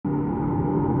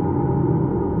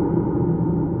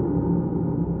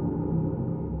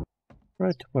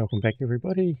Alright, welcome back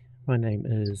everybody. My name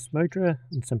is Modra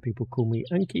and some people call me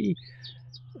Inky,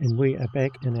 and we are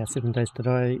back in our 7 Days to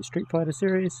Die Street Fighter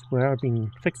series where I've been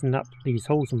fixing up these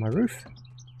holes in my roof.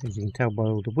 As you can tell by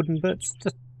all the wooden bits,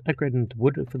 just upgrading to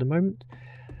wood for the moment.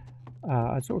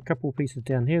 I saw a couple of pieces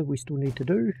down here we still need to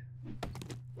do.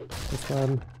 This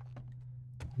one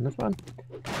and this one.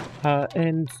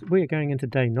 And we are going into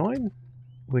day 9,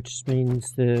 which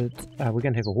means that we're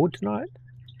going to have a horde tonight.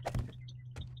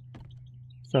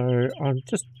 So I'm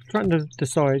just trying to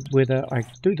decide whether I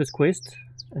do this quest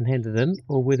and hand it in,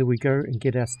 or whether we go and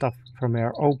get our stuff from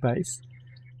our old base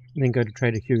and then go to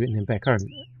Trader Hugh and then back home.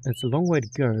 It's a long way to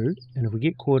go, and if we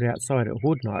get caught outside at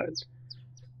horde night,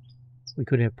 we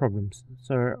could have problems.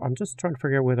 So I'm just trying to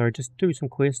figure out whether I just do some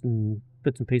quests and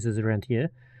bits and pieces around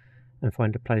here and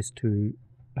find a place to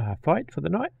fight for the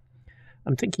night.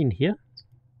 I'm thinking here.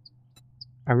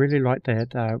 I really like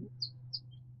that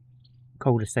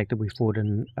cul-de-sac that we fought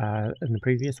in the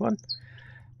previous one,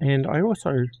 and I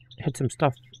also had some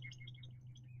stuff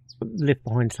left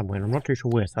behind somewhere, and I'm not too sure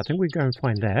where, so I think we go and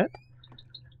find that.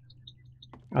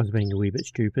 I was being a wee bit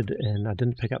stupid and I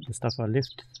didn't pick up the stuff I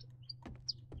left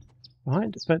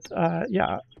behind, but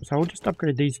yeah, so I'll just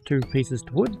upgrade these 2 pieces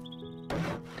to wood.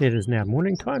 It is now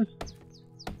morning time,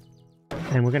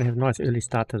 and we're going to have a nice early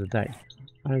start to the day.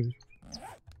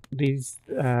 These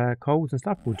coals and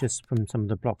stuff were just from some of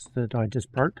the blocks that I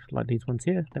just broke, like these ones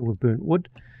here, that were burnt wood,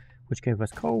 which gave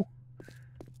us coal.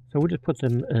 So we'll just put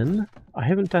them in. I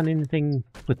haven't done anything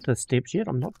with the steps yet.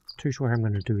 I'm not too sure how I'm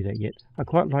going to do that yet. I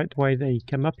quite like the way they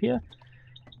come up here.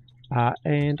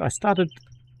 And I started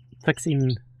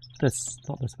fixing this,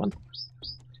 not this one.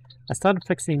 I started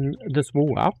fixing this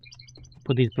wall up,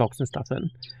 put these blocks and stuff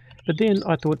in. But then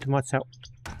I thought to myself,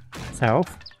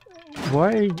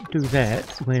 why do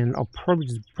that when I'll probably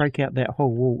just break out that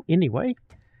whole wall anyway?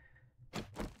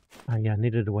 Yeah, I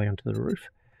needed a way onto the roof.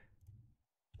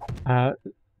 And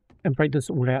break this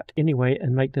all out anyway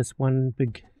and make this one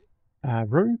big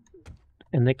room,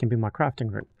 and that can be my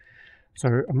crafting room.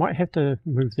 So I might have to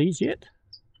move these yet,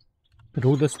 but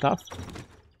all this stuff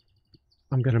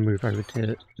I'm going to move over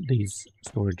to these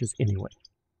storages anyway.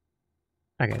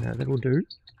 Okay, now that'll do.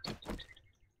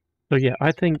 So yeah,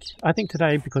 I think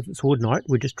today, because it's horde night,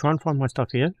 we just try and find my stuff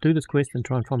here, do this quest and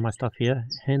try and find my stuff here,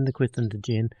 hand the quest into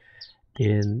Jen,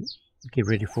 then get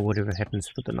ready for whatever happens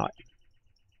for the night.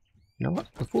 You know what,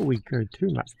 before we go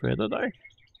too much further though,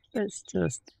 let's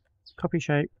just copy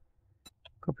shape,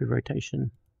 copy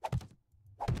rotation,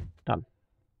 done.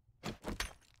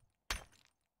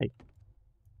 Hey.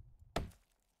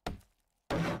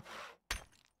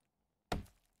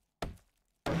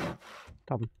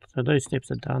 Done. So those steps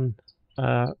are done.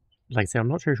 Like I said, I'm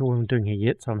not sure what I'm doing here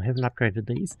yet, so I haven't upgraded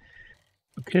these.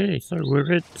 Okay, so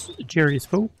we're at Jerry's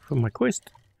full for my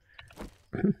quest.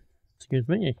 Excuse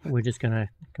me, we're just going to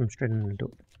come straight in and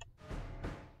do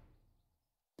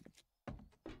it.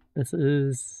 This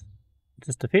is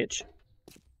just a fetch.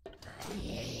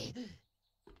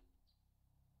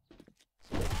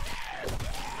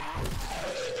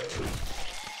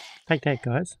 Take that,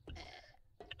 guys.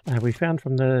 We found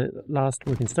from the last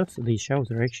working stuff that these shelves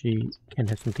are actually can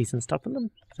have some decent stuff in them,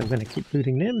 so I'm going to keep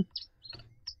looting them.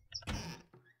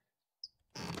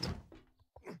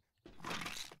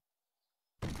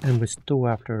 And we're still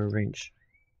after a wrench.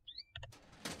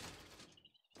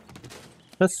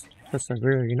 This is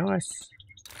very nice.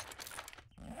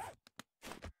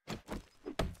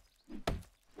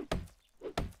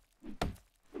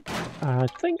 I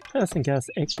think Person Gas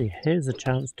actually has a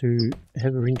chance to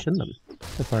have a wrench in them,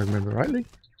 if I remember rightly.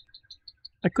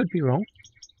 I could be wrong,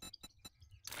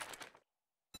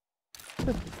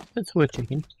 but it's worth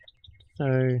checking.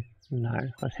 So, no,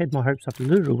 I've had my hopes up a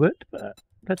little bit, but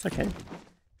that's okay.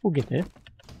 We'll get there.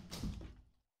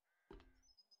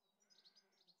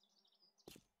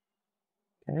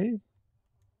 Okay.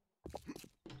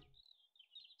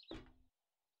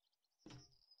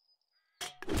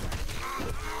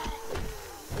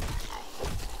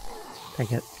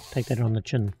 Take that on the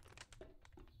chin.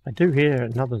 I do hear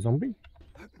another zombie.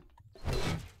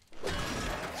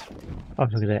 Oh,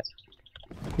 look at that.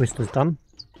 Quest is done.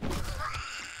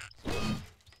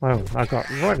 Well, I got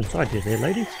right inside you there,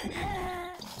 lady.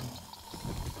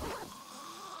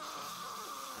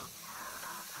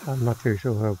 I'm not too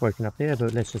sure how I've woken up there,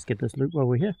 but let's just get this loot while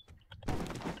we're here.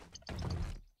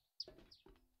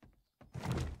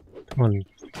 Come on,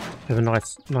 have a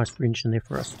nice wrench in there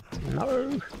for us.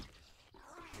 No!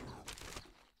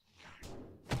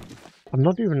 I'm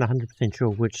not even 100% sure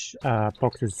which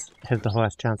boxes have the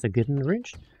highest chance of getting the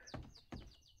wrench.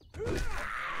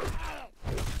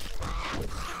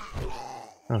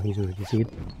 Oh, he's already dead.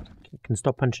 can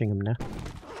stop punching him now.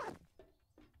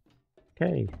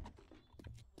 Okay.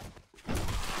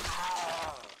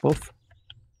 Oof.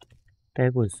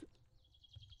 That was...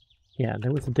 yeah,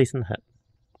 that was a decent hit.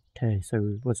 Okay,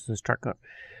 so what's this truck got?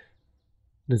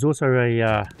 There's also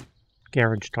a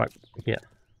garage type here.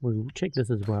 We'll check this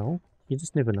as well. You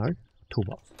just never know.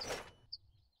 Toolbox.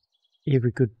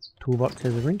 Every good toolbox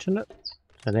has a wrench in it.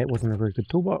 So that wasn't a very good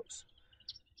toolbox.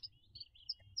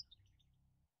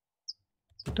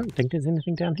 I don't think there's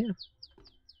anything down here.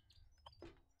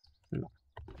 No.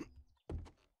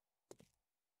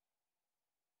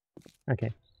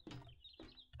 Okay.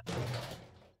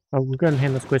 Oh, we'll go and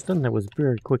hand this quest in. That was a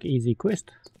very quick, easy quest.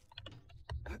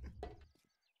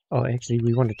 Oh, actually,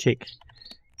 we want to check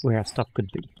where our stuff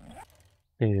could be.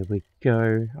 There we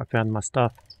go. I found my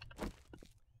stuff.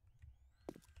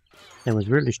 That was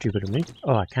really stupid of me.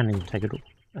 Oh, I can't even take it all.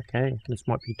 Okay, this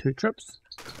might be 2 trips.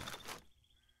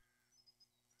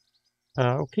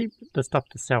 I'll keep the stuff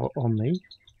to sell on me.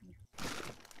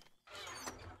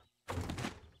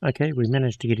 Okay, we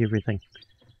managed to get everything.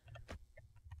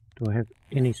 Do I have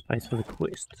any space for the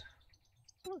quest?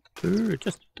 Ooh,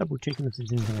 just double checking if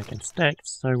there's anything I can stack.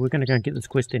 So we're going to go and get this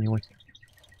quest anyway.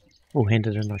 Or hand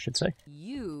it in, I should say.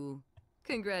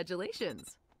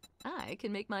 Congratulations. I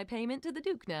can make my payment to the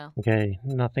Duke now. Okay,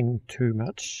 nothing too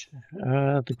much.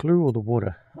 The glue or the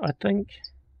water? I think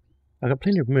I got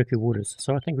plenty of murky waters,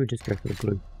 so I think we just go for the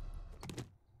glue.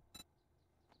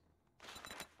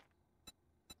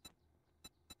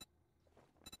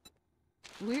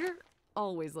 We're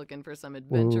always looking for some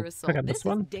adventurous soul. Pick up This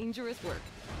one. is dangerous work,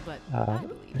 but I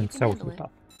believe you and can sell handle some it.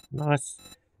 stuff. Nice.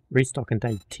 Restock in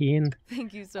day 10.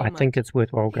 Thank you so I much. think it's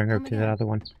worthwhile going Come over to again. the other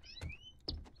one.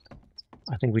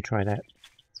 I think we try that.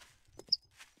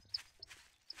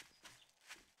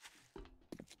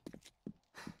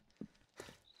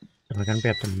 Am I going to be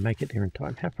able to make it there in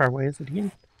time? How far away is it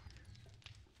again?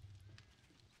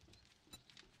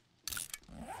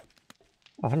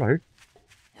 Oh, hello.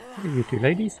 What are you 2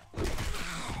 ladies?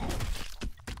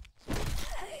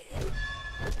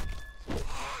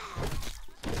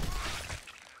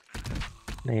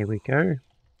 There we go.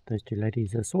 Those 2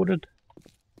 ladies are sorted.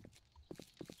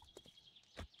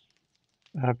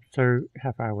 So,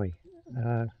 how far are we?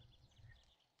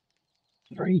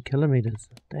 3 kilometers.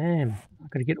 Damn. I've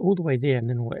got to get all the way there and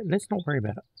then away. Let's not worry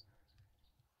about it.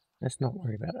 Let's not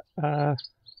worry about it.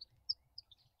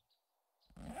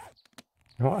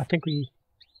 No, I think we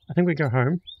go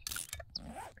home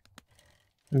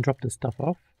and drop this stuff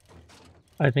off.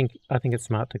 I think it's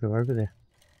smart to go over there.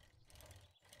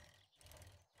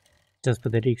 Just for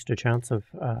that extra chance of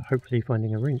hopefully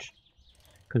finding a wrench.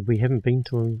 Because we haven't been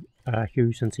to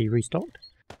Hugh since he restocked.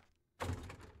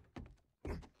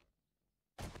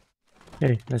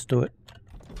 Okay, let's do it.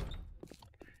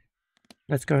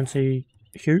 Let's go and see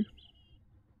Hugh.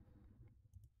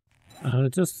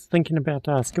 Just thinking about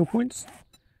skill points.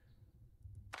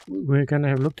 We're going to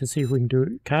have a look to see if we can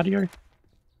do cardio.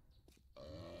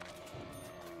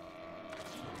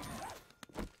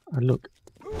 Oh, look.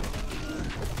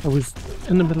 I was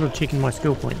in the middle of checking my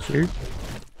skill points, Hugh.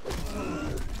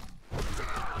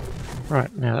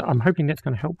 Right, now I'm hoping that's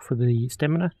going to help for the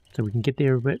stamina, so we can get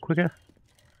there a bit quicker.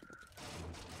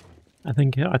 I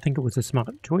think it was a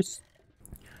smart choice.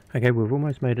 Okay, we've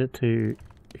almost made it to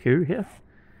Hugh here.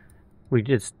 We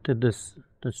just did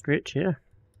the stretch here.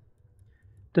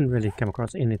 Didn't really come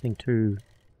across anything too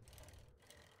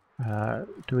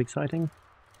exciting.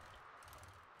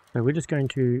 So we're just going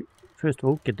to first of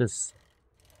all get this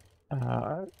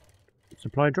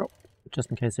supply drop, just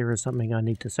in case there is something I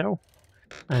need to sell.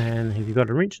 And have you got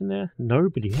a wrench in there? No,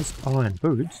 but he has iron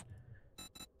boots.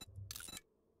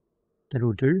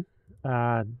 That'll do.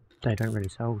 They don't really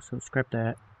sell, so scrap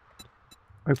that.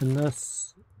 Open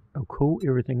this. Oh cool,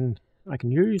 everything I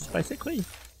can use basically.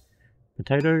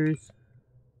 Potatoes.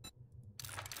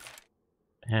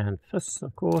 And fists,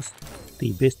 of course.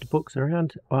 The best books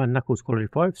around. Knuckles quality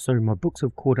 5, so my books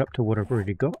have caught up to what I've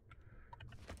already got.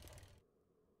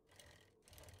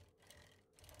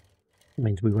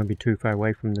 Means we won't be too far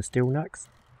away from the steel knucks.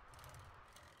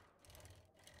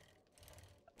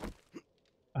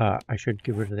 I should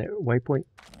get rid of that waypoint.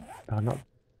 Not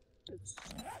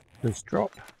this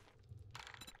drop.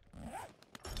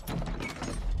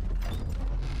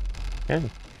 Okay,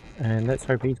 and let's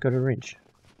hope he's got a wrench.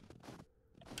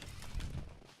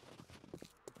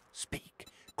 Speak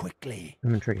quickly.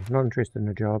 Inventory, not interested in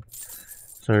a job.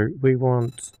 So we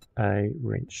want a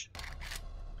wrench.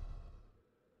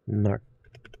 No.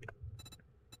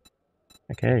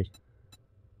 Okay.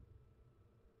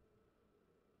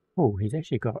 Oh, he's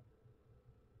actually got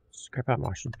scrap up.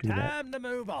 I should do that. Time to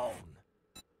move on.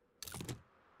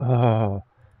 Oh,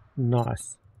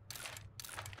 nice.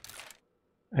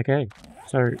 Okay,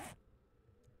 so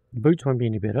the boots won't be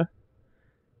any better.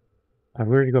 I've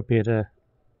already got better.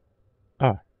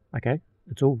 Oh, okay.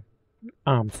 It's all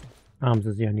arms. Arms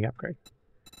is the only upgrade.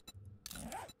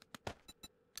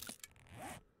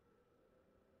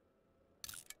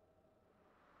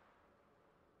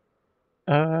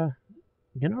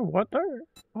 You know what though?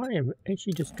 I am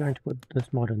actually just going to put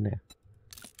this mod in there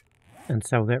and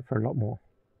sell that for a lot more.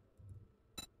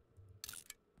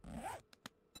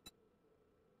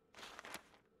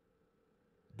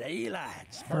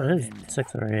 Daylight's Oh, there's burning.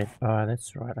 6 that I had. Oh,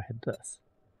 that's right, I had this.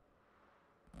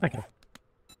 Okay.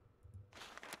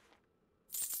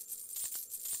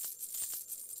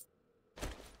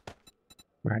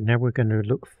 Right, now we're going to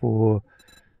look for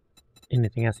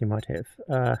anything else you might have.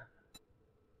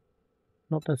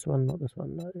 Not this one, not this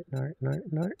one. No, no, no,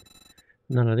 no.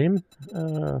 None of them.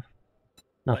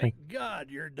 Nothing. Thank God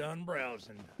you're done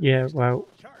browsing. Yeah, well,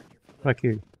 Charge you for that. like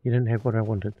you didn't have what I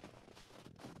wanted.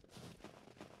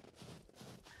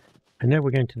 And now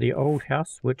we're going to the old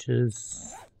house, which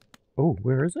is... Oh,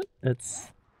 where is it?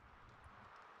 It's...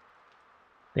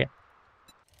 there.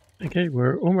 Okay,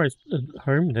 we're almost at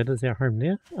home. That is our home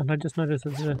there. And I just noticed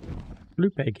there's a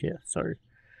loot bag here, so...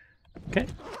 Okay.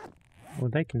 Well,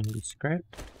 they can be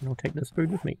scrapped, and I'll take this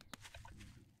food with me.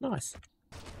 Nice.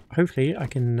 Hopefully I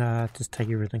can just take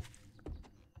everything.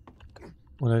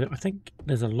 Although I think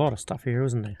there's a lot of stuff here,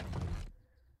 isn't there?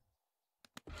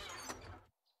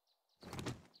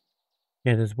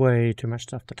 Yeah, there's way too much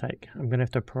stuff to take. I'm going to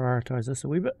have to prioritize this a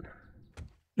wee bit.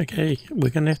 Okay,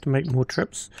 we're going to have to make more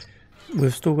trips.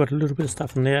 We've still got a little bit of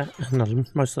stuff in there, and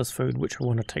most of this food which I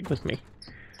want to take with me.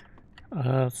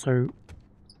 So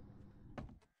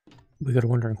we got a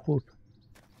wandering horde.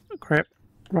 Oh, crap,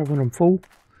 right when I'm full.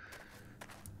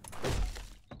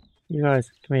 You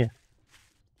guys, come here.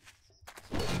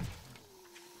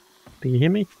 Do you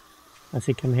hear me? I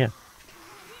said come here.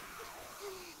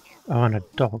 Oh, and a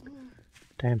dog.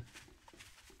 Damn.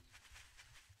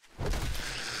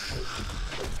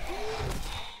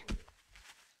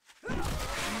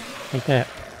 Take that.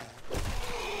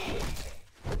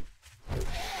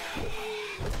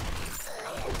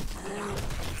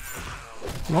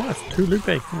 Nice, 2 loot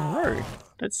bags in a row.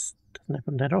 That doesn't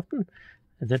happen that often.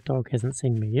 That dog hasn't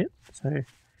seen me yet, so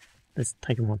let's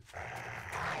take him on.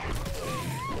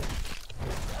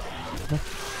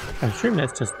 I assume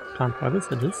that's just plant fibers,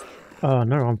 it is. Oh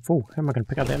no, I'm full. How am I going to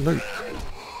pick up that loot?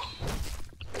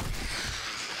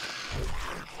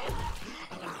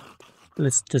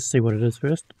 Let's just see what it is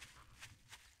first.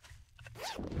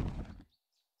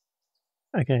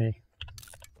 Okay.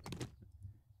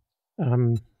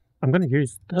 I'm going to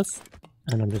use this,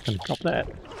 and I'm just going to drop that.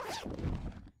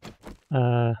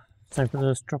 Same for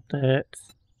this, drop that.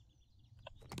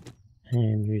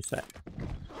 And use that.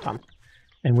 Done.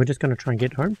 And we're just going to try and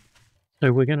get home.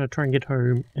 So we're going to try and get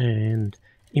home and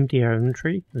empty our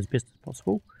inventory as best as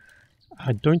possible.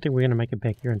 I don't think we're going to make it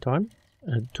back here in time.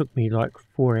 It took me like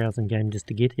 4 hours in game just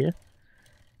to get here.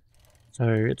 So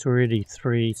it's already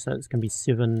 3, so it's going to be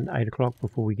 7, 8 o'clock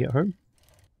before we get home.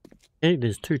 Okay,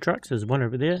 there's 2 trucks. There's one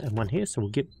over there and one here, so we'll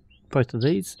get both of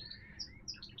these.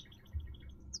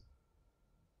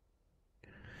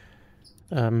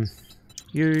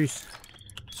 Use,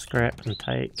 scrap and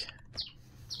take.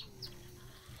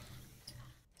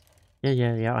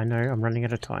 Yeah, I know, I'm running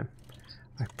out of time.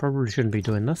 I probably shouldn't be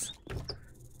doing this.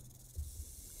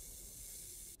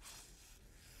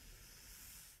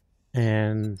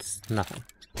 And nothing.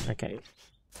 Okay.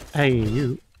 Hey,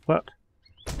 you. What?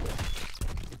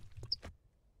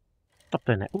 Stop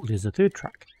doing that. Oh, there's a 3rd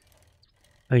truck.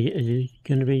 Are you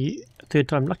going to be 3rd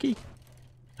time lucky?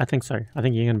 I think so. I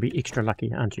think you're going to be extra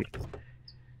lucky, aren't you?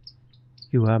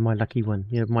 You are my lucky one.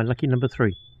 You're my lucky number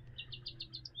 3.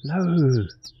 No!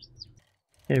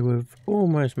 Okay, we've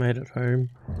almost made it home.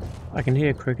 I can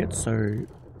hear crickets, so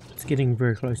it's getting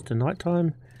very close to night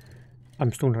time.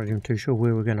 I'm still not even too sure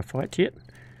where we're going to fight yet,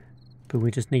 but we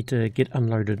just need to get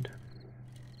unloaded.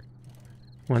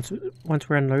 Once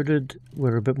we're unloaded,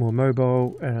 we're a bit more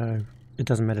mobile. It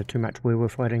doesn't matter too much where we're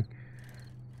fighting.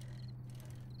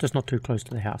 Just not too close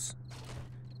to the house.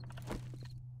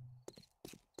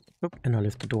 Oop, and I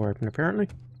left the door open apparently.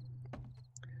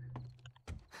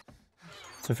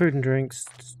 So food and drinks,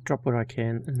 just drop what I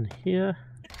can in here.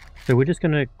 So we're just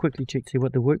going to quickly check, see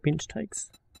what the workbench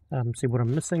takes. See what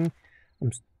I'm missing.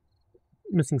 I'm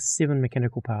missing 7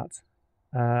 mechanical parts.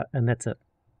 And that's it.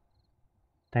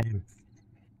 Damn.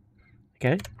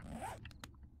 Okay.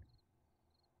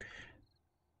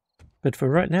 But for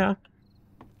right now,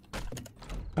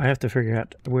 I have to figure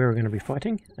out where we're going to be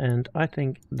fighting. And I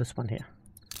think this one here.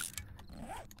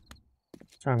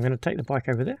 So I'm going to take the bike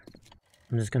over there.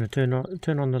 I'm just going to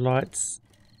turn on the lights.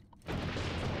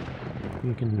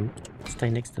 You can stay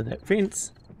next to that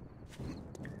fence.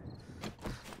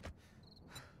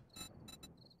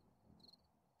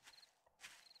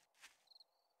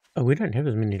 Oh, we don't have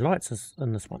as many lights as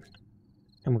in this one.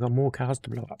 And we've got more cars to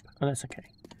blow up. Oh, that's okay.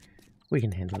 We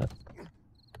can handle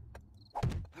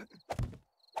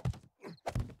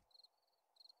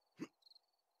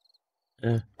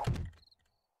it.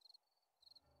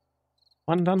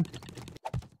 One done.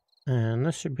 And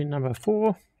this should be number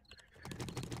 4.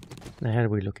 Now, how are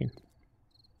we looking?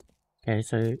 Okay,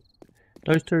 so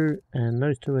those two and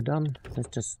those two are done. Let's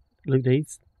just loot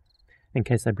these in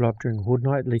case they blow up during horde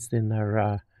night. At least then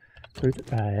they're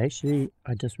loot. Actually,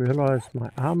 I just realised my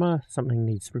armour, something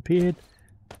needs repaired.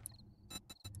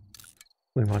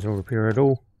 We might as well repair it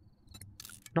all.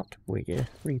 Not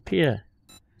repair.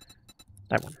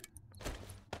 That one.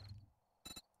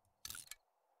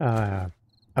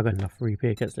 I've got enough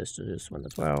repair kits. Let's do this one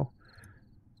as well.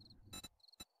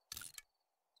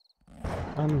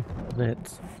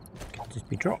 That can just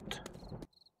be dropped.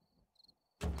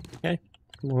 Okay,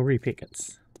 more repair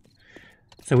kits.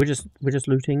 So we're just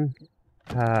looting.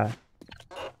 Looter.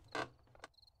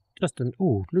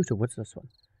 What's this one?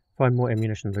 Find more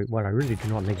ammunition loot. Well, I really do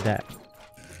not need that.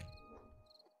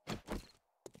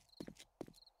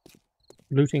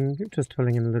 Looting, just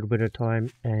filling in a little bit of time,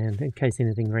 and in case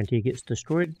anything around here gets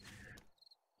destroyed.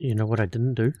 You know what I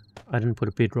didn't do? I didn't put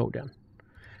a bedroll down.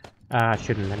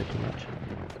 Shouldn't matter too much.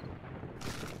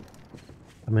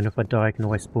 I mean, if I die, I can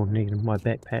always spawn negative in my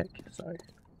backpack, so...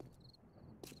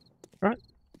 Right,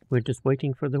 we're just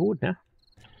waiting for the horde now.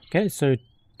 Okay, so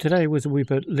today was a wee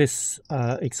bit less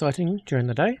exciting during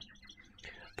the day,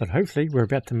 but hopefully we're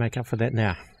about to make up for that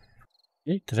now.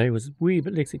 Yeah, today was a wee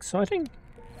bit less exciting,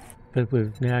 but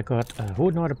we've now got a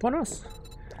horde night upon us,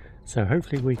 so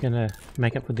hopefully we're going to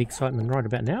make up for the excitement right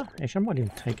about now. Actually, I might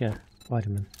even take a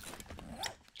vitamin.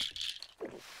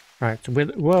 Right, so I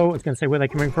was going to say where they're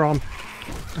coming from,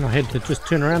 and I had to just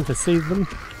turn around to see them.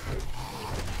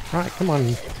 Right, come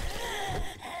on.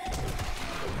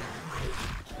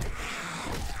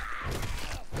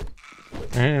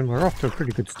 And we're off to a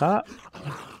pretty good start.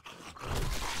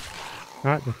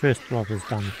 Right, the first block is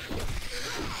done.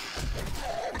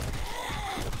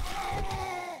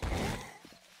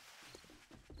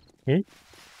 Okay.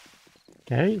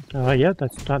 Okay. Oh yeah,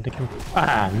 that's starting to come.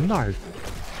 Ah, no!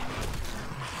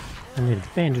 I need a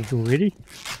bandage already.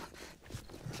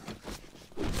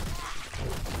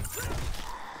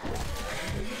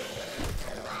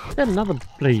 Is that another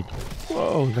bleed?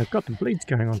 Whoa, they've got the bleeds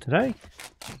going on today.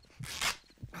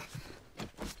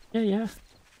 Yeah.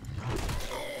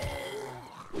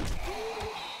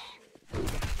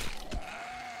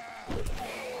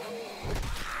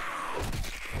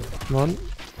 Come on.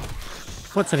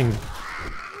 What's hitting me?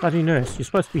 Bloody nurse, you're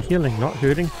supposed to be healing, not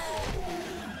hurting.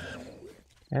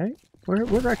 Okay,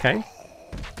 we're okay.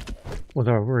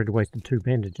 Although I've already wasted 2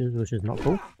 bandages, which is not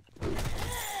cool.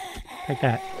 Take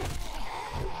that.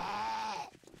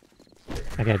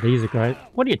 Okay, these are great.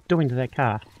 What are you doing to that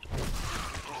car?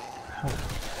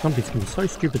 Zombies can be so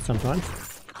stupid sometimes.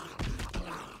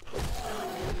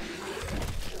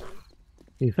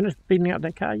 Have you finished beating up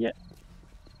that car yet?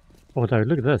 Although,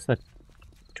 look at this, they're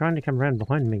trying to come around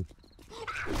behind me.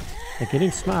 They're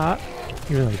getting smart.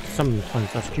 Even though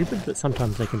sometimes they're stupid, but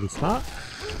sometimes they can be smart.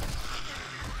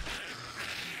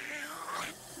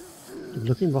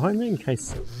 Looking behind me in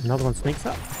case another one sneaks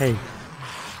up. Hey.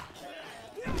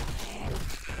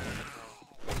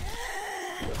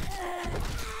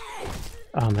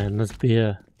 Oh man, this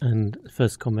beer and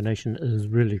fizz combination is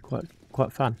really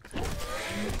quite fun.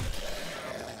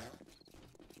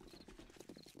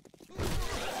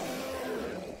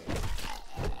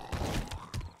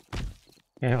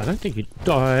 Yeah, I don't think you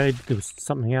died. There was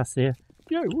something else there.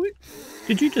 Yo, what?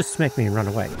 Did you just smack me and run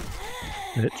away?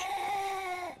 Bitch.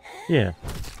 Yeah,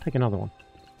 take another one.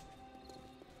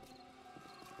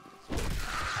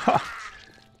 Ha!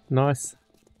 Nice.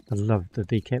 I love the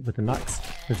decap with the nuts.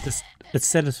 It's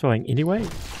satisfying anyway,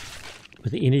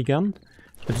 with any gun,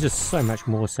 but it's just so much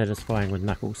more satisfying with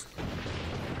knuckles.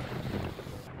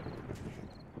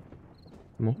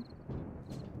 Come on.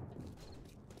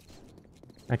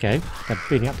 Okay, they're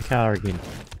beating up the car again.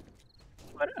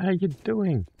 What are you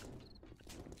doing?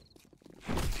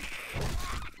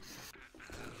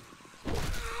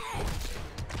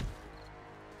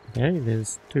 Okay,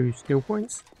 there's 2 skill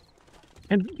points.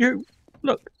 And you,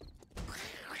 look!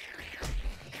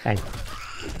 Hey. I'm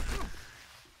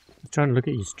trying to look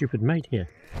at your stupid mate here.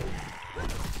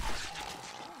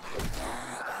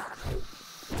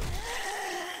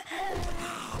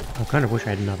 I've kind of wish I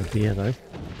had another beer though.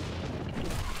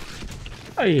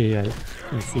 Oh yeah,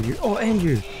 let me see you. Oh, and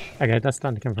you. Okay, that's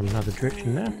starting to come from another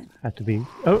direction now. Have to be.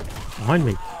 Oh, behind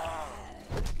me.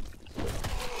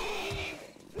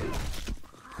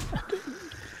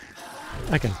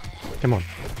 Okay, come on.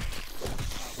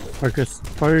 Focus,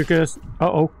 focus.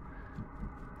 Uh-oh.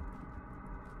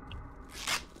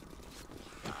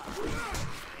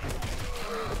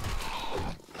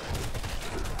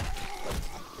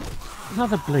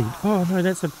 Another bleed. Oh no,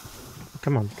 that's a...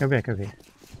 Come on, go back over here.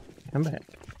 Come back.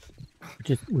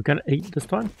 We're gonna eat this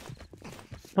time.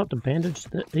 Not the bandage,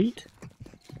 the eat.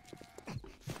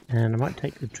 And I might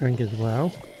take the drink as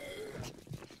well.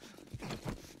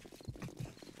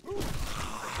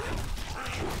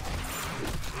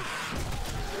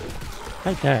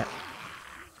 Take that.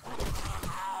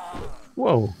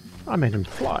 Whoa, I made him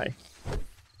fly.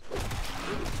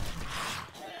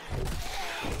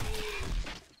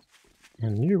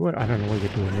 And you what? I don't know what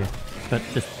you're doing there, but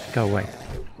just go away.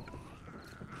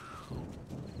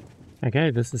 Okay,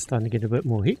 this is starting to get a bit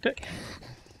more hectic.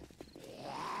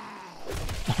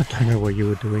 I don't know what you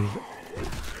were doing.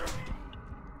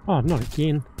 Oh, not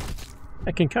again.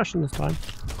 A concussion this time.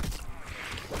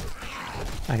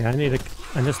 Okay,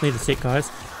 I just need a sec, guys.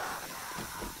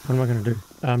 What am I going to do?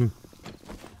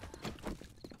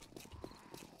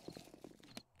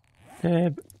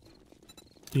 Tab.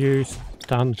 Use.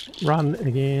 Done. Run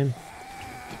again.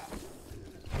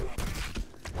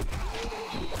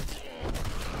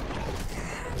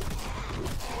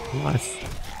 Nice.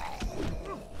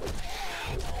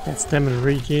 That stamina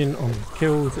regen on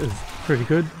kills is pretty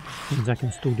good. Means I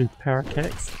can still do power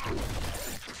attacks.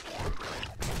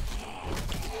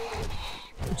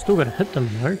 I've still got to hit them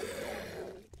though.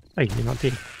 Hey, you're not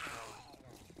dead.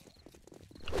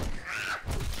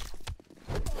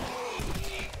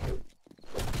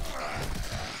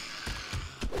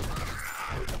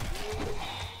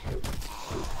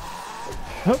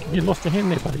 Oh, you lost a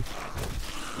hand there, buddy.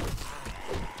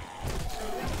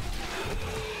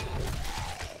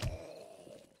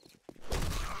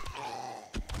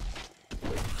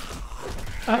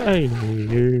 Hey,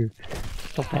 you.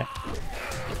 Stop that.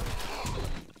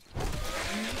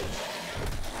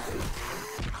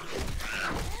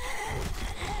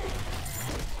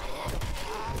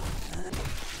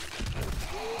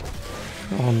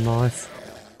 Oh, nice.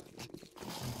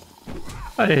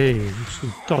 Hey, she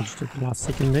dodged at the last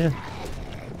second there.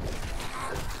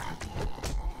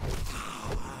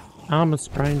 Armor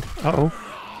sprained. Uh-oh.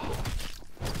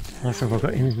 Not sure if I've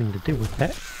got anything to do with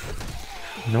that.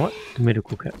 You know what? The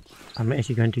medical kit. I'm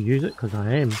actually going to use it because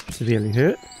I am severely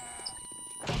hurt.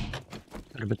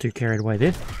 Got a bit too carried away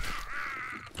there.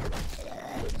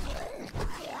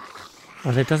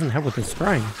 Oh, that doesn't help with the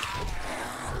sprain.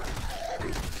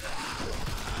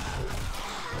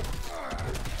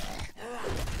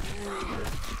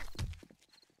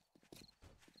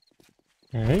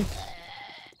 Okay.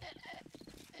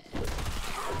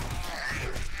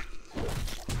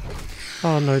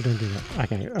 Oh no, don't do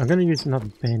that. Okay, I'm going to use another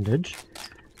bandage.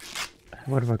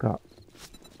 What have I got?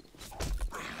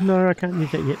 No, I can't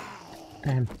use that yet.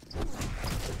 Damn.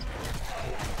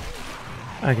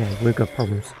 Okay, we've got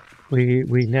problems. We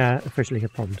now officially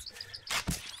have problems.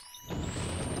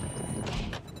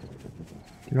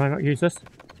 Can I not use this?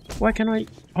 Why can I?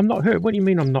 I'm not hurt. What do you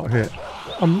mean I'm not hurt?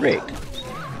 I'm wrecked.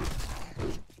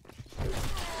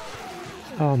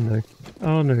 Oh no.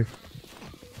 Oh no.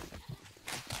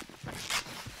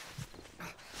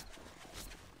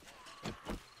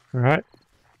 Alright.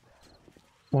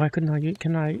 Why couldn't I use,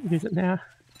 can I use it now?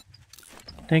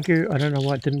 Thank you. I don't know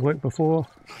why it didn't work before.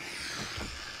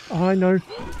 Oh, I know.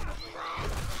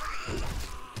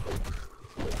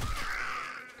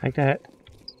 Take that.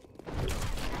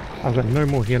 I've got no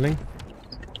more healing.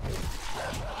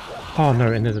 Oh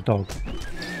no, and there's a dog.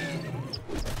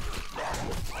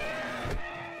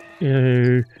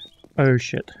 Ew. Oh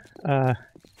shit.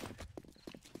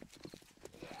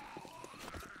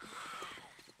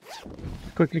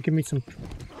 Quickly give me some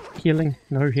healing.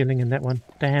 No healing in that one.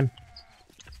 Damn.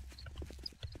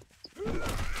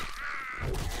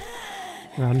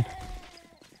 Run.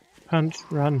 Punch,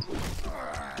 run.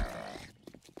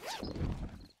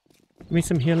 Give me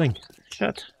some healing.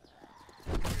 Shit.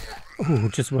 Oh,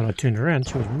 just when I turned around,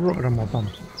 she was right on my bum.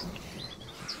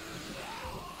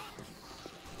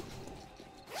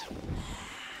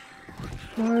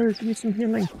 No, give me some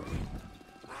healing.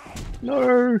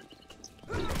 No!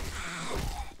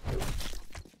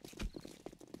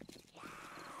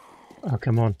 Oh,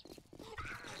 come on.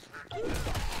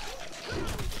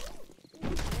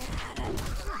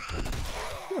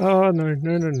 Oh, no,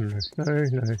 no, no, no, no,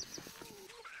 no, no.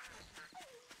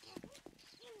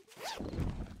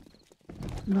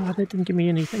 No, that didn't give me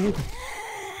anything either.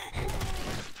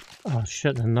 Oh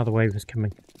shit, another wave is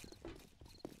coming.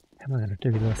 How am I going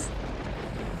to do this?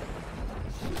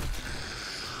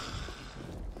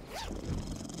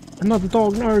 Another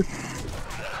dog, no!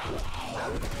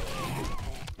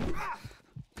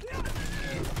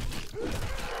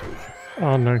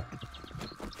 Oh no.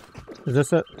 Is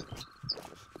this it?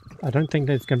 I don't think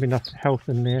there's going to be enough health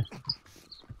in there.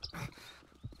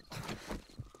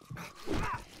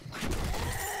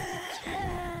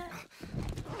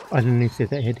 I didn't even see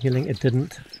that had healing, it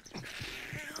didn't.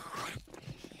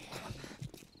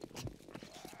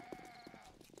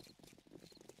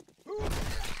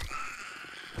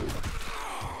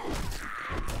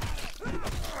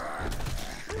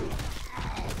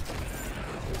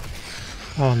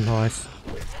 Oh, nice.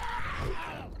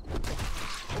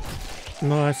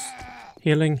 Nice.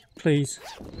 Healing, please.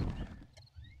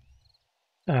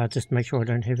 Just make sure I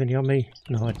don't have any on me.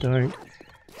 No, I don't.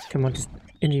 Come on, just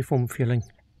any form of healing.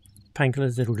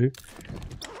 Painkillers, that'll do.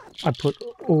 I put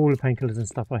all the painkillers and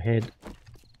stuff I had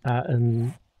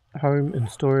in home, in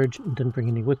storage, and didn't bring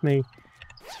any with me.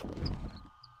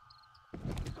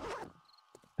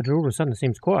 But all of a sudden it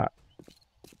seems quiet.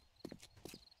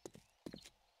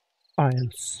 I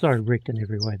am so wrecked in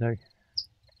every way though.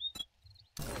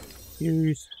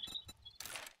 Use.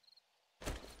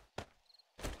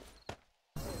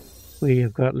 We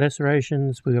have got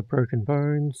lacerations, we got broken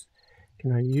bones.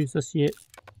 Can I use this yet?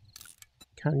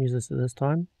 Can't use this at this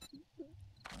time.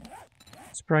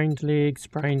 Sprained leg,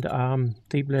 sprained arm,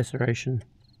 deep laceration.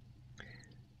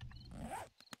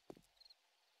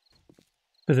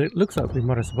 But it looks like we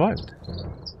might have survived.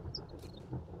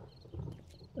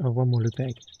 Oh, one more loot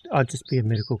bag. I'll just be a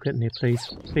medical kit in there,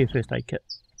 please. Be a first aid kit.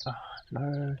 Oh,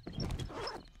 no.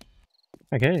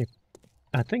 Okay,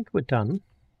 I think we're done.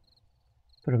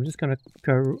 But I'm just going to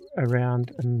go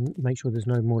around and make sure there's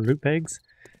no more loot bags,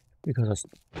 because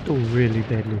I'm still really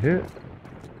badly hurt.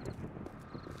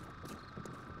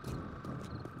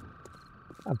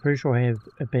 I'm pretty sure I have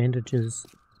bandages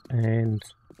and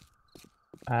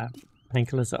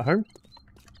painkillers at home.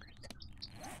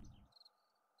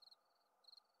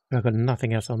 But I've got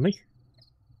nothing else on me.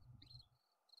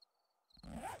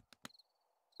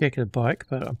 Check the bike,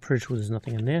 but I'm pretty sure there's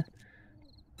nothing in there.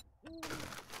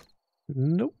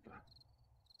 Nope.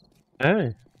 Oh,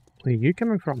 where are you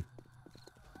coming from?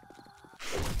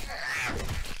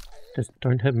 Just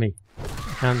don't hit me.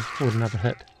 I can't afford another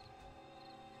hit.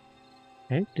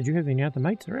 Okay, did you have any other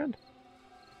mates around?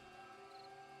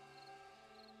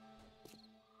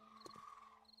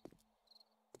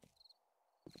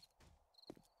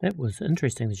 That was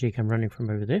interesting that she came running from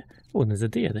over there. Oh, and there's a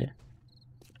deer there.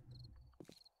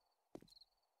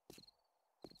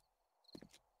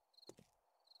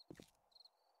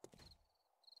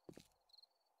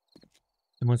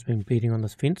 Someone's been beating on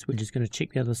this fence. We're just going to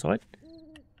check the other side.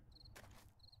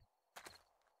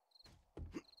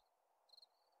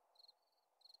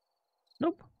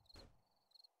 Nope.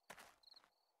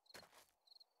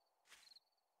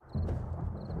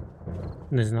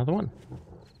 And there's another one.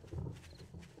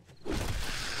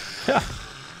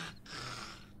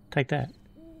 Take that.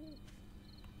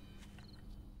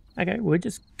 Okay, we're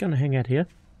just going to hang out here.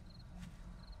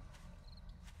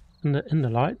 In the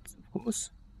lights, of course.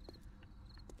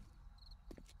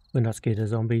 We're not scared of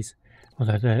zombies,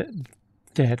 although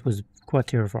that was quite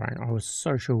terrifying. I was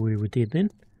so sure we were dead then.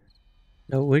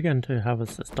 So we're going to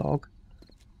harvest this dog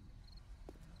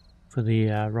for the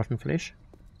rotten flesh.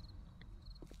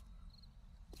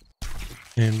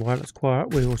 And while it's quiet,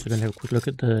 we're also going to have a quick look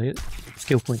at the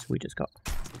skill points we just got.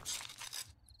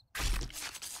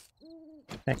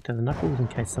 Back to the knuckles in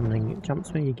case something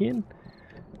jumps me again.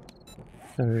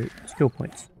 So, skill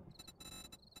points.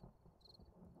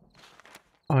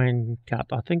 Iron Gut.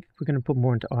 I think we're going to put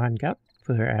more into Iron Gut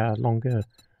for our longer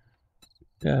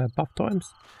buff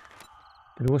times.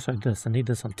 But also this, I need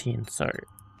this on 10, so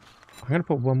I'm going to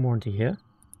put one more into here.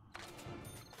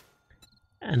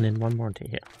 And then one more into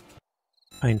here.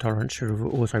 Pain tolerance should have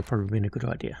also probably been a good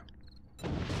idea.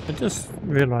 I just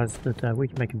realised that we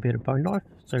can make a better bone knife,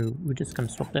 so we're just going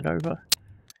to swap that over.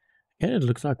 Yeah, it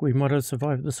looks like we might have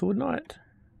survived the sword night.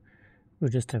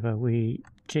 We'll just have a wee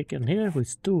check in here. We've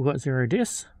still got 0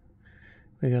 deaths.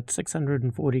 We got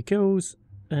 640 kills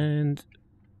and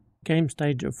game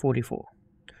stage of 44.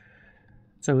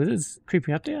 So it is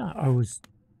creepy up there. I was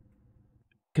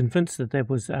convinced that there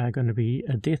was going to be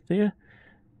a death there.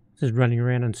 Just running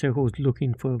around in circles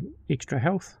looking for extra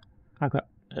health. I've got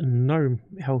no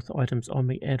health items on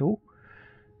me at all.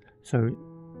 So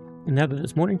now that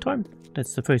it's morning time,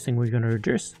 that's the first thing we're going to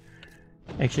address.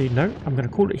 Actually, no, I'm going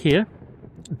to call it here.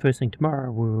 First thing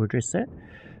tomorrow we'll address that.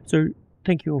 So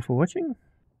thank you all for watching.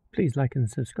 Please like and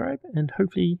subscribe, and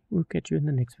hopefully we'll catch you in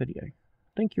the next video.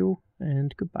 Thank you all,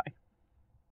 and goodbye.